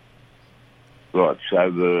released. Right, so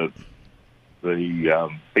the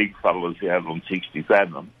big fellas out on 60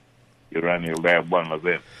 fathom, you're only allowed one of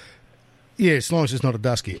them. Yeah, as long as it's not a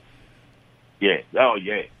dusky. Yeah. Oh,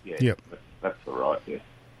 yeah. Yep. That's all right, yeah.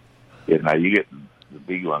 Yeah, no, you get the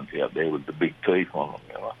big ones out there with the big teeth on them,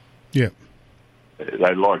 Yep.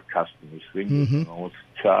 They like customers' fingers and all. It's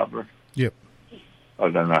charbering. Yep. I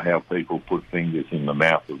don't know how people put fingers in the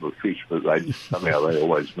mouth of a fish, but somehow they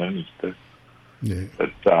always manage to. Yeah.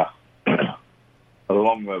 But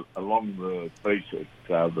along the beach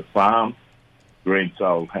at the farm,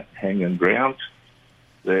 Greensole Hanging Grounds,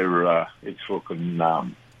 it's looking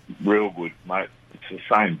real good, mate. It's the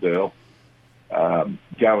same deal.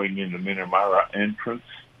 Going in the Minamurra entrance,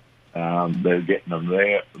 they're getting them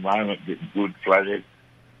there at the moment, getting good flathead.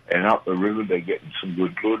 And up the river, they're getting some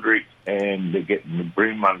good luderick, and they're getting the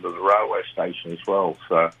bream under the railway station as well.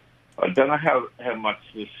 So I don't know how much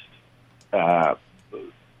this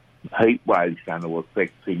heat wave is going to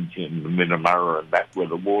affect things in the Minamurra and that, where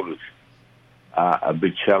the water's a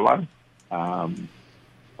bit shallow.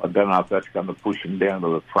 I don't know if that's going to push them down to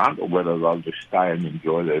the front or whether they'll just stay and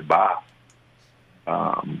enjoy their bath.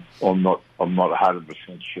 I'm not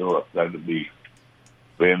 100% sure. That would be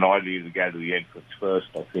an idea to go to the entrance first.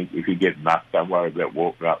 I think if you get enough, don't worry about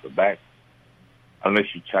walking up the back.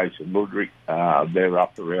 Unless you chase a luderick, they're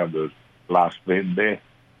up around the last bend there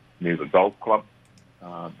near the golf club.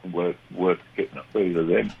 Worth getting a feed of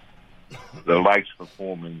them. The lake's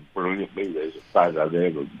performing brilliantly. There's a photo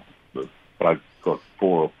there. The bloke got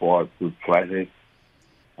 4 or 5 good flathead.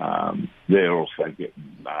 They're also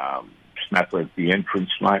getting snapper at the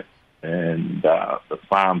entrance, mate. And the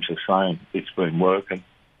farm's the same. It's been working.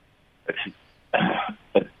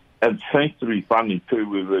 It seems to be funny too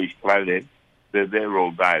with these flathead. they're there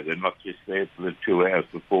all day. They're not just there for the 2 hours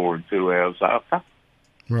before and 2 hours after.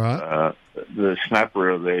 Right. The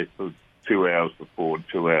snapper are there for 2 hours before and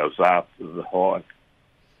 2 hours after the hike.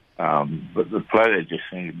 But the platter just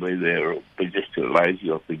seem to be there. They're just too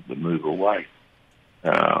lazy, I think, to move away.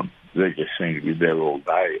 They just seem to be there all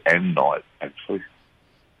day and night, actually.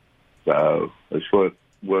 So it's worth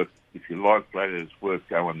if you like platters, it's worth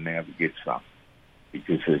going now to get some,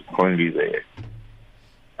 because there's plenty there.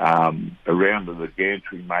 Around to the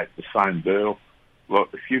gantry, mate, the same deal.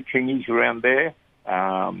 Like a few kingies around there.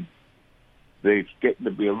 They're getting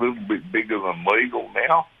to be a little bit bigger than legal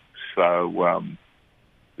now. So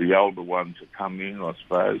the older ones are coming in, I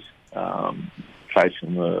suppose,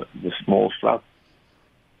 chasing the small stuff.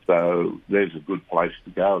 So there's a good place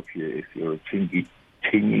to go if you're a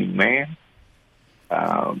tingy man.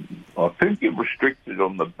 I think you're restricted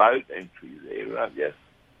on the boat entry there, aren't you?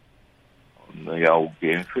 On the old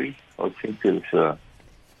gantry. I think there's I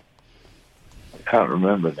can't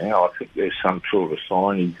remember now. I think there's some sort of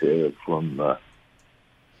signage there from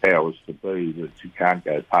powers to be that you can't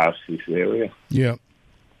go past this area. Yeah.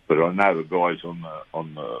 But I know the guys on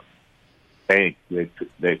the bank,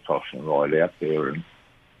 they're tossing right out there, and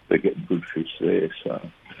they're getting good fish there, so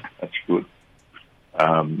that's good.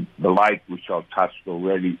 The lake, which I've touched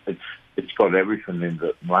already, it's got everything in it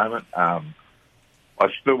at the moment. I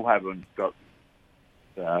still haven't got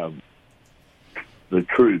the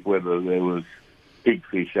truth whether there was big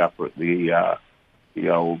fish up at the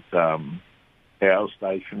old power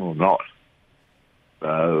station or not.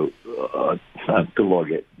 So until I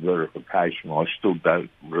get verification, I still don't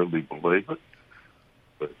really believe it.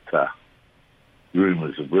 But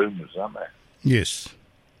rumours are rumours, aren't they? Yes.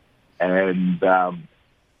 And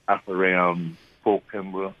up around Port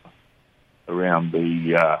Kembla, around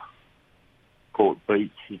the Port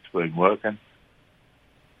Beach, it's been working.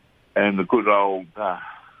 And the good old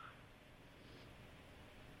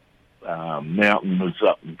mountain was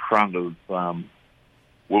up in front of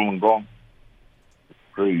Wollongong.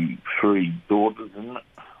 Three daughters, isn't it?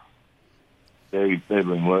 They've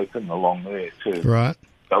been working along there too. Right.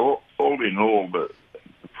 So all in all,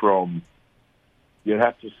 you'd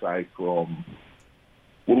have to say from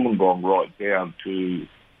Wollongong right down to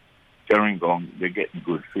Gerringong, they're getting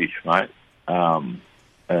good fish, mate.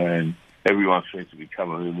 And everyone seems to be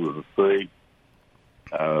coming in with a feed.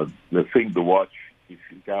 The thing to watch, if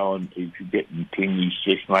you're getting tingies,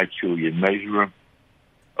 just make sure you measure them.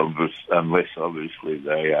 Unless obviously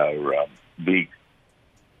they are big.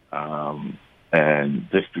 And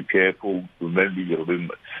just be careful, remember your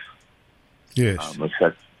limits. Yes.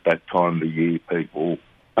 It's that time of the year people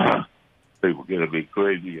get a bit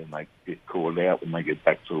greedy and they get caught out when they get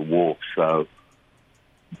back to the wharf. So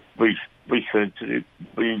be sensitive,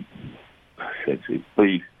 be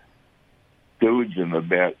diligent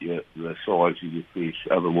about the size of your fish,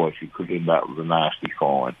 otherwise you could end up with a nasty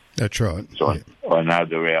fine. That's right. So I know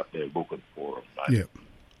they're out there looking for them, mate. Yep.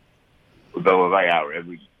 Although they are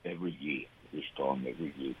every year, this time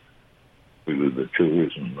every year, with the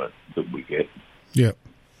tourism that we get. Yep.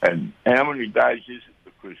 And how many days is it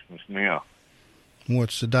for Christmas now?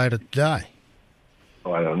 What's the date of today?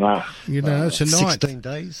 I don't know. You know, it's a night. 16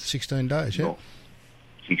 days. 16 days, yeah.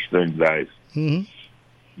 16 days.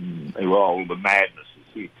 Mm-hmm. Well, the madness is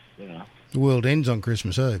hit, you know. The world ends on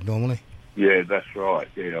Christmas Eve, normally. Yeah, that's right.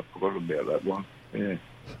 Yeah, I forgot about that one. Yeah.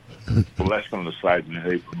 Well, that's going to save me a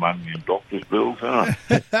heap of money in doctor's bills, isn't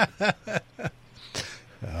it?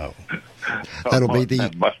 Oh. That'll be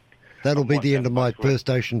the end of my First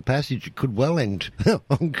Ocean Passage. It could well end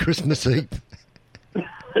on Christmas Eve.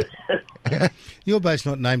 Your boat's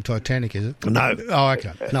not named Titanic, is it? No. Oh,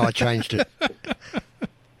 okay. No, I changed it.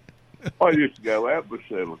 I used to go out with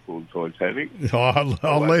Sailor called Titanic. Oh,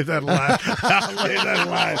 I'll leave that alone. I'll leave that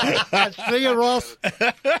alone. See you, Ross.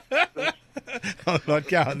 I'm not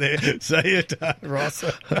going there. See you, Ross.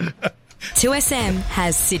 2SM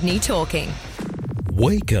has Sydney talking.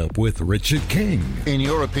 Wake up with Richard King. In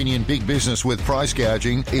your opinion, big business with price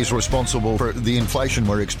gouging is responsible for the inflation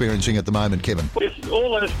we're experiencing at the moment, Kevin? If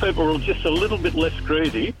all those people were just a little bit less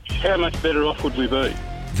greedy, how much better off would we be?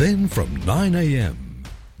 Then from 9 a.m,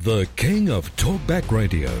 the king of talkback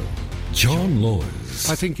radio, John Laws.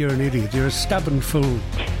 I think you're an idiot. You're a stubborn fool.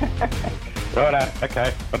 Right,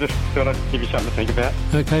 okay. I just thought I'd give you something to think about.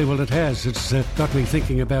 Okay, well, it has. It's got me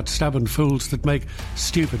thinking about stubborn fools that make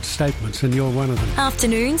stupid statements, and you're one of them.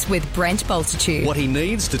 Afternoons with Brent Bultitude. What he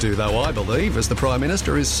needs to do, though, I believe, as the Prime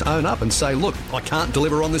Minister, is own up and say, look, I can't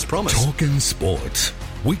deliver on this promise. Talking sport.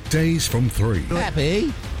 Weekdays from 3.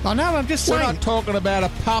 Happy? I know, I'm just saying. We're not talking about a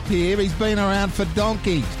pup here. He's been around for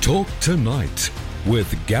donkeys. Talk tonight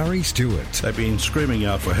with Gary Stewart. They've been screaming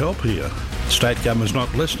out for help here. State government's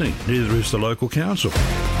not listening, neither is the local council.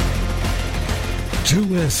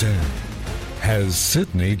 2SM has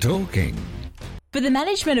Sydney talking. For the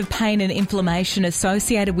management of pain and inflammation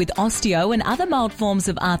associated with osteo and other mild forms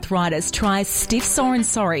of arthritis, try Stiff Sore and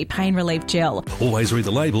Sorry Pain Relief Gel. Always read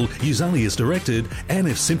the label, use only as directed, and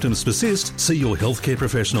if symptoms persist, see your healthcare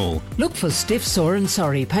professional. Look for Stiff Sore and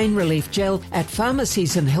Sorry Pain Relief Gel at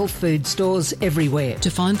pharmacies and health food stores everywhere.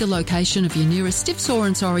 To find the location of your nearest Stiff Sore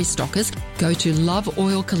and Sorry stockist, go to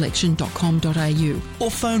loveoilcollection.com.au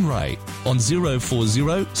or phone Ray on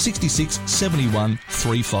 040 66 71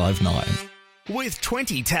 359. With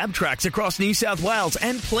 20 tab tracks across New South Wales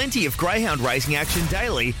and plenty of greyhound racing action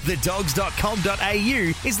daily,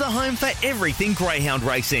 thedogs.com.au is the home for everything greyhound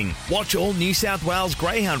racing. Watch all New South Wales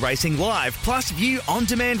greyhound racing live, plus view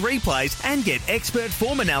on-demand replays and get expert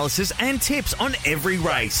form analysis and tips on every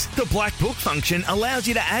race. The Black Book function allows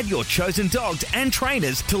you to add your chosen dogs and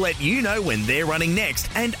trainers to let you know when they're running next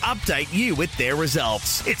and update you with their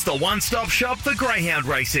results. It's the one-stop shop for greyhound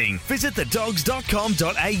racing. Visit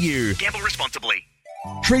thedogs.com.au. Gamble responsibly.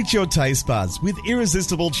 Treat your taste buds with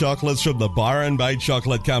irresistible chocolates from the Byron Bay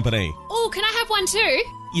Chocolate Company. Oh, can I have one too?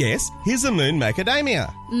 Yes, here's a Moon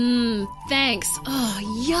Macadamia. Thanks.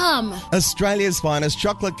 Oh, yum. Australia's finest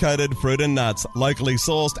chocolate-coated fruit and nuts, locally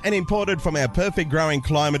sourced and imported from our perfect growing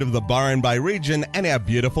climate of the Byron Bay region and our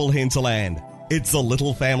beautiful hinterland. It's a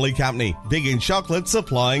little family company, big in chocolate,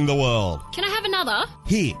 supplying the world. Can I have another?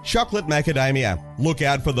 Here, chocolate macadamia. Look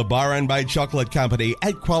out for the Byron Bay Chocolate Company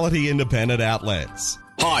at quality independent outlets.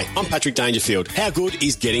 Hi, I'm Patrick Dangerfield. How good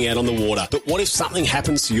is getting out on the water? But what if something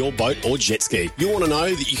happens to your boat or jet ski? You want to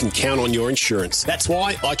know that you can count on your insurance. That's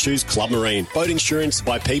why I choose Club Marine. Boat insurance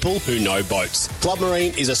by people who know boats. Club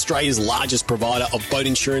Marine is Australia's largest provider of boat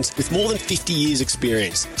insurance with more than 50 years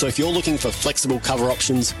experience. So if you're looking for flexible cover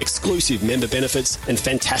options, exclusive member benefits and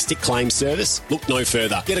fantastic claim service, look no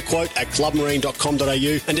further. Get a quote at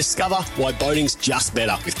clubmarine.com.au and discover why boating's just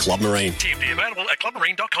better with Club Marine. TMD available at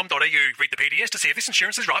clubmarine.com.au. Read the PDS to see if this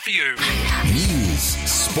insurance is right for you. News,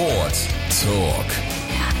 sport, talk.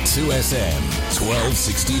 2SM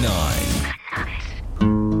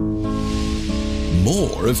 1269.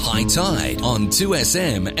 More of High Tide on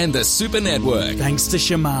 2SM and the Super Network. Thanks to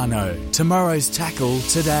Shimano. Tomorrow's tackle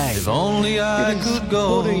today. If only I could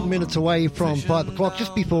go. 14 minutes away from 5 o'clock.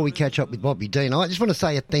 Just before we catch up with Bobby Dean, I just want to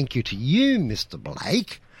say a thank you to you, Mr.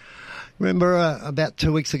 Blake. Remember about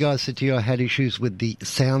 2 weeks ago I said to you I had issues with the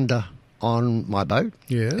sounder on my boat?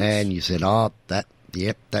 Yes. And you said, that's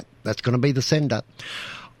going to be the sender.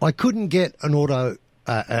 I couldn't get an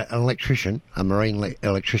electrician, a marine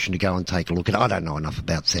electrician, to go and take a look at it. I don't know enough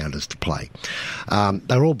about sounders to play.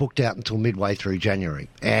 They're all booked out until midway through January.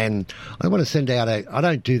 And I want to send out I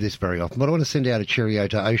don't do this very often, but I want to send out a cheerio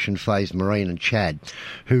to Ocean Phase Marine and Chad,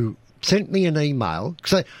 who sent me an email.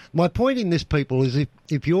 So my point in this, people, is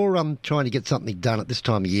if you're trying to get something done at this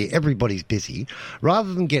time of year, everybody's busy.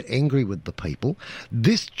 Rather than get angry with the people,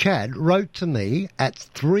 this Chad wrote to me at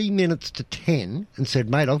 3 minutes to 10 and said,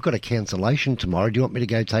 mate, I've got a cancellation tomorrow. Do you want me to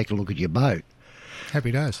go take a look at your boat?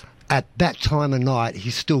 Happy days. At that time of night,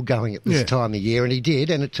 he's still going at this time of year, and he did,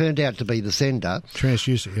 and it turned out to be the sender.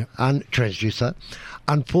 Transducer, yeah. Transducer.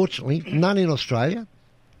 Unfortunately, none in Australia.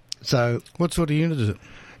 So, what sort of unit is it?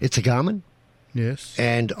 It's a Garmin. Yes.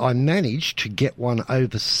 And I managed to get one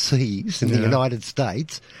overseas in the United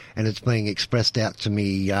States, and it's being expressed out to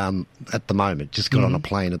me at the moment. Just got on a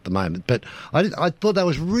plane at the moment. But I thought that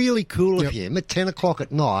was really cool of him at 10 o'clock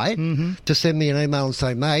at night to send me an email and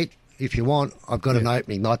say, mate, if you want, I've got an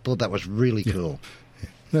opening. I thought that was really cool.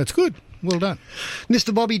 That's good. Well done.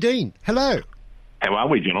 Mr. Bobby Dean, hello. How are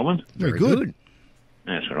we, gentlemen? Very good.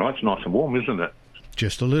 That's all right. It's nice and warm, isn't it?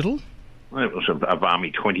 Just a little. Well, it was a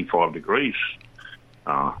balmy 25 degrees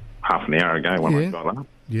half an hour ago when I got up.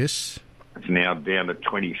 Yes. It's now down to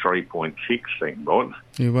 23.6, thank God.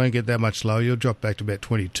 You won't get that much lower. You'll drop back to about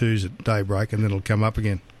 22s at daybreak and then it'll come up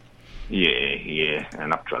again. Yeah,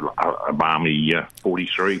 and up to a balmy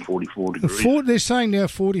 43, 44 degrees. They're saying now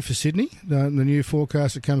 40 for Sydney, the new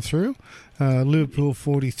forecast that come through. Liverpool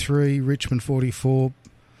 43, Richmond 44.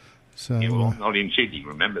 So, yeah, well, not in Sydney,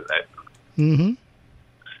 remember that. Mm-hmm.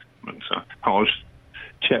 So I was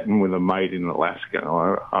chatting with a mate in Alaska, and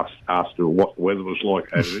I asked her what the weather was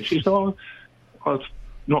like over there. She said, it's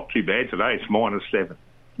not too bad today. It's -7.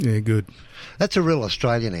 Yeah, good. That's a real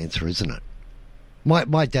Australian answer, isn't it?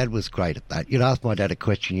 My dad was great at that. You'd ask my dad a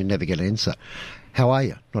question, you'd never get an answer. How are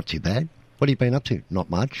you? Not too bad. What have you been up to?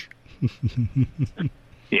 Not much.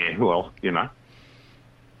 Yeah, well, you know.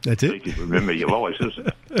 That's it. You remember your license.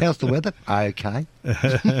 How's the weather? Okay.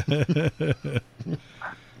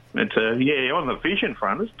 But, on the fishing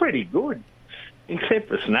front, it's pretty good. Except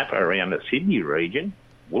the snapper around the Sydney region,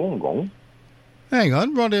 Wollongong. Hang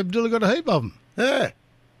on, Ronnie Abdullah got a heap of them. Yeah.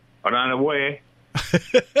 I don't know where.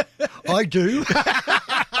 I do.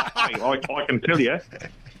 I can tell you,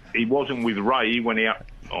 he wasn't with Ray. He went out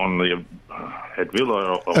on the at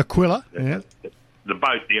Villa. Aquila, yeah. The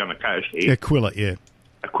boat down the coast here. Aquila, yeah.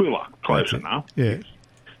 Aquila, close enough. Yeah.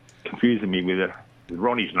 Confusing me with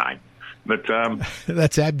Ronnie's name. But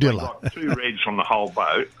that's Abdullah. Got 2 reds on the whole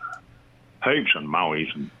boat, heaps and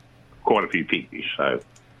mowies and quite a few pickies. So,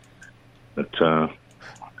 but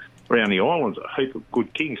around the islands, a heap of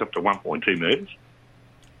good kings up to 1.2 metres.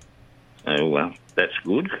 So that's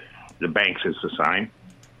good. The banks is the same.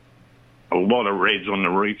 A lot of reds on the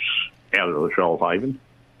reefs out of the Shoalhaven.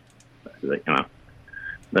 You know,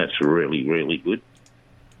 that's really, really good.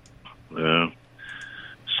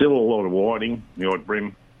 Still a lot of whiting, the odd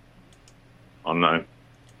brim. I know,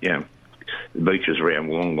 the beaches around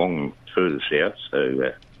Wollongong and further south,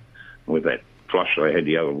 so with that flush they had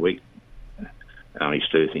the other week, only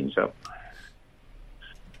stir things up.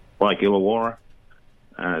 Lake Illawarra,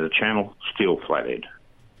 the channel, still flathead.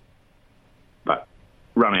 But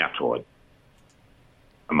run outside,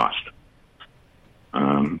 a must.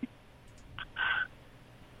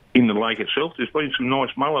 In the lake itself, there's been some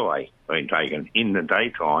nice mulloway being taken in the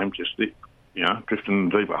daytime, just drifting in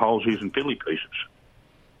deeper holes using filly pieces.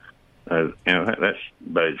 That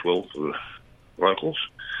bodes well for the locals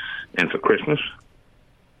and for Christmas.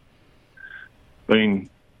 Prawns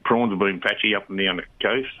have been patchy up and down the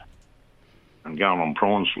coast. And going on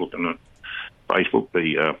prawns, looking at Facebook,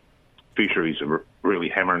 the fisheries are really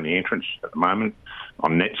hammering the entrance at the moment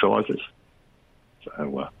on net sizes.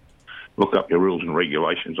 So look up your rules and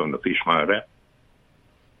regulations on the Fish Mode app.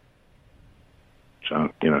 So,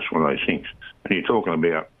 it's one of those things. And you're talking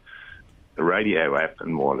about the radio app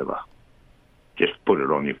and whatever. Just put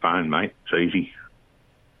it on your phone, mate. It's easy.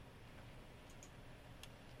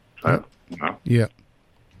 So, Yeah.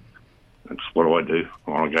 That's what I do.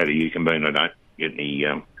 When I go to Yukonbean, I don't get any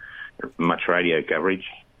much radio coverage.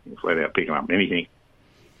 I'm flat out picking up anything.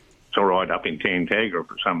 It's all right up in Tantagra,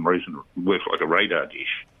 for some reason it works like a radar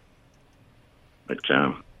dish. But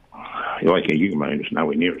like Yukonbean is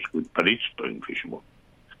nowhere near as good, but it's spoon fishable.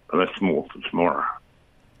 But that's more for tomorrow.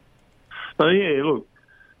 So look,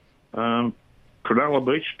 Cronulla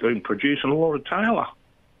Beach has been producing a lot of tailor.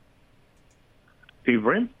 Few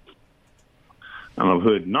brim. And I've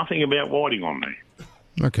heard nothing about whiting on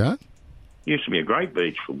there. Okay. Used to be a great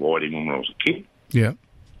beach for whiting when I was a kid. Yeah.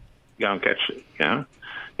 Go and catch it,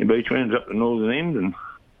 your beach ends up the northern end and,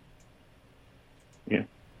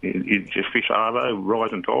 you just fish arvo,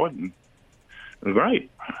 rising tide, and it's great.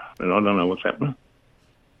 But I don't know what's happening.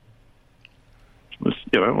 It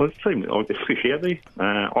seems like there's fish out there,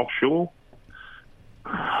 offshore.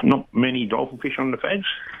 Not many dolphin fish on the fads.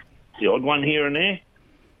 The odd one here and there.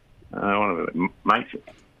 One of the mates,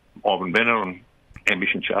 Ivan Bennett and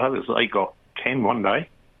Ambition Charters, they got 10 one day.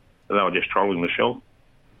 They were just trolling the shelf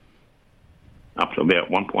up to about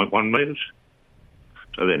 1.1 metres.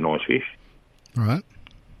 So they're nice fish. All right.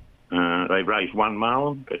 They raised one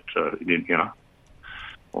marlin, but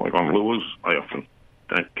like on lures, they often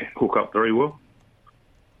don't hook up very well.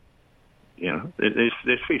 There's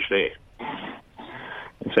fish there.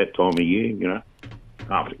 It's that time of year,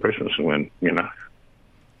 after Christmas, when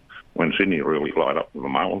Sydney really light up with the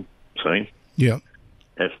marlin scene. Yeah.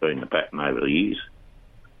 That's been the pattern over the years.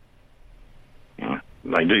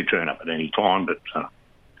 They do turn up at any time, but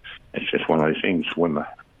it's just one of those things when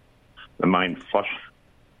the main flush,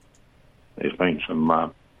 there's been some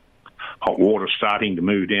hot water starting to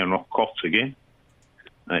move down off Coffs again.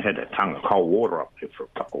 They had that tongue of cold water up there for a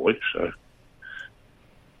couple of weeks, so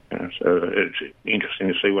it's interesting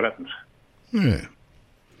to see what happens. Yeah.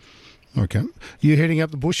 Okay. You heading up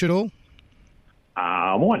the bush at all?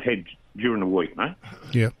 I might head during the week, mate.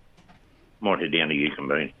 Yeah. Might head down to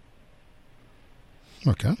Yukonbean.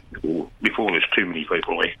 Okay. Before there's too many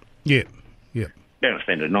people there. Yeah. Yeah. Going to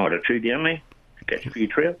spend a night or two down there, catch a few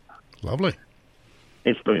trout. Lovely.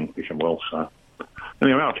 It's been fishing well, so.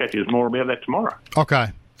 Anyway, I'll chat to you more about that tomorrow.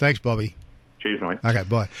 Okay. Thanks, Bobby. Cheers, mate. Okay,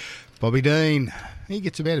 bye. Bobby Dean. He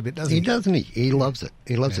gets about a bit, doesn't he? Doesn't he? He loves it.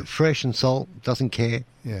 He loves it fresh and salt, doesn't care.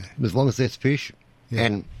 Yeah. As long as there's fish.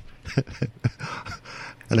 Yeah.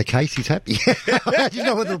 And a case, he's happy. I don't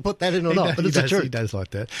know whether to put that in or not, but it's the truth. He does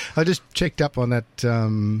like that. I just checked up on that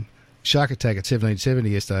shark attack at 1770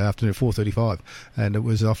 yesterday afternoon, 4:35, and it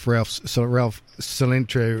was off Rafael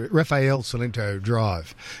Cilento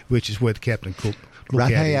Drive, which is where the Captain Cook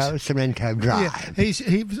Rafael Cilento Drive.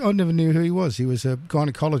 Yeah, I never knew who he was. He was a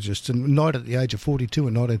gynaecologist and died at the age of 42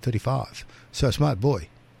 in 1935. So a smart boy.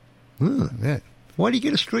 Yeah. Why do you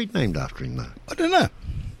get a street named after him, though? I don't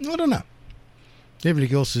know.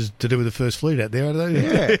 Everything else is to do with the First Fleet out there, I don't know.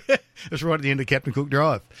 Yeah. It's right at the end of Captain Cook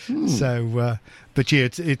Drive. So, but yeah,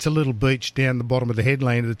 it's a little beach down the bottom of the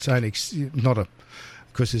headland. It's only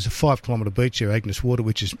because there's a 5 kilometre beach here, Agnes Water,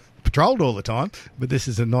 which is patrolled all the time. But this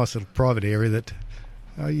is a nice little private area that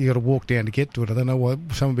you got to walk down to get to it. I don't know why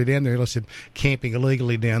someone would be down there unless they're camping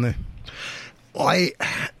illegally down there. I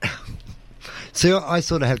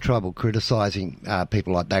sort of have trouble criticising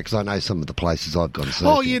people like that because I know some of the places I've gone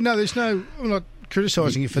surfing. Oh, yeah, no, I'm not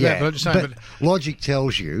criticising you for that, but I'm just saying... But logic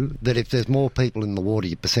tells you that if there's more people in the water,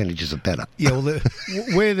 your percentages are better. Yeah, well,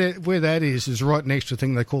 where that is right next to a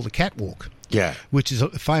thing they call the Catwalk. Yeah. Which is a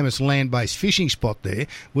famous land-based fishing spot there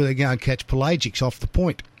where they go and catch pelagics off the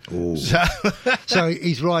point. Ooh. So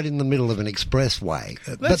he's right in the middle of an expressway.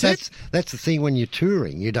 That's the thing when you're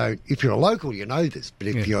touring. You don't. If you're a local, you know this, but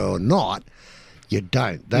if you're not, you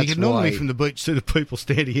don't. That's you can normally from the beach see the people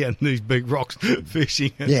standing out in these big rocks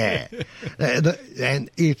fishing. Yeah, and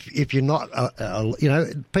if you're not,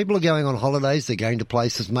 people are going on holidays. They're going to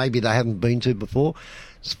places maybe they haven't been to before.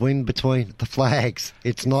 Swim between the flags.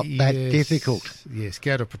 It's not that difficult. Yes,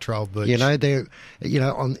 go to Patrol Beach.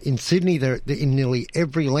 In Sydney, they're in nearly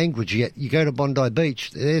every language. Yet you go to Bondi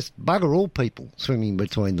Beach, there's bugger all people swimming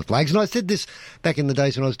between the flags. And I said this back in the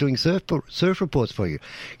days when I was doing surf reports for you.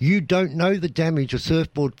 You don't know the damage a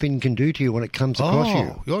surfboard fin can do to you when it comes across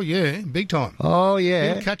you. Oh, yeah, big time. Oh,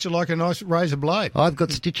 yeah. It'll cut you like a nice razor blade. I've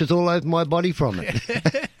got stitches all over my body from it.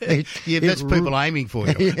 That's people aiming for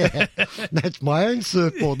you. Yeah, that's my own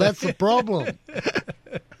surfboard. That's the problem.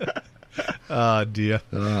 Oh, dear.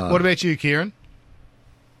 What about you, Kieran?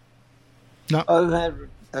 No. I've had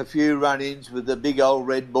a few run-ins with the big old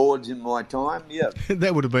red boards in my time, yeah.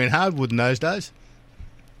 That would have been hardwood in those days.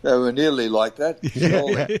 They were nearly like that,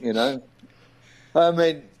 I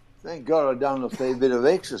mean, thank God I've done a fair bit of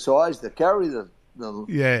exercise to carry the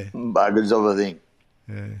buggers of a thing.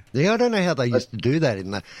 Yeah, I don't know how they used to do that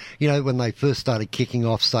when they first started kicking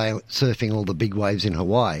off surfing all the big waves in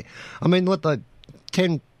Hawaii. I mean, the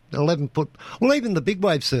 10, 11 foot, well, even the big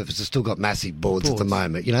wave surfers have still got massive boards at the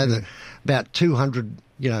moment. About 200,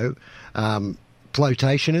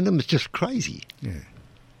 flotation in them. It's just crazy. Yeah.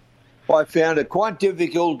 I found it quite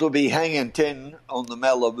difficult to be hanging 10 on the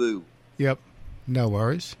Malibu. Yep, no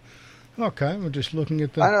worries. Okay, we're just looking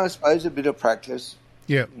at the... And I suppose a bit of practice.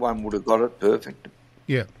 Yeah. One would have got it perfect.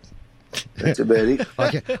 Yeah. That's about it.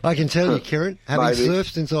 I can tell you, Kieran, having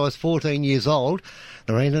surfed since I was 14 years old,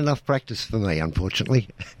 there ain't enough practice for me, unfortunately.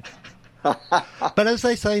 But as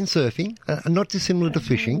they say in surfing, not dissimilar to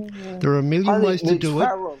fishing, there are a million ways to do it.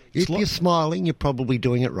 If you're smiling, you're probably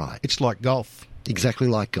doing it right. It's like golf. Exactly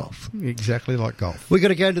like golf. Exactly like golf. We've got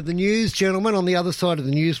to go to the news, gentlemen. On the other side of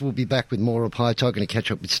the news, we'll be back with more of High Tide. Going to catch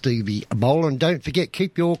up with Stevie Bowler. And don't forget,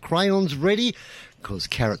 keep your crayons ready, because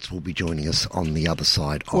Carrots will be joining us on the other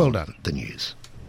side of the news.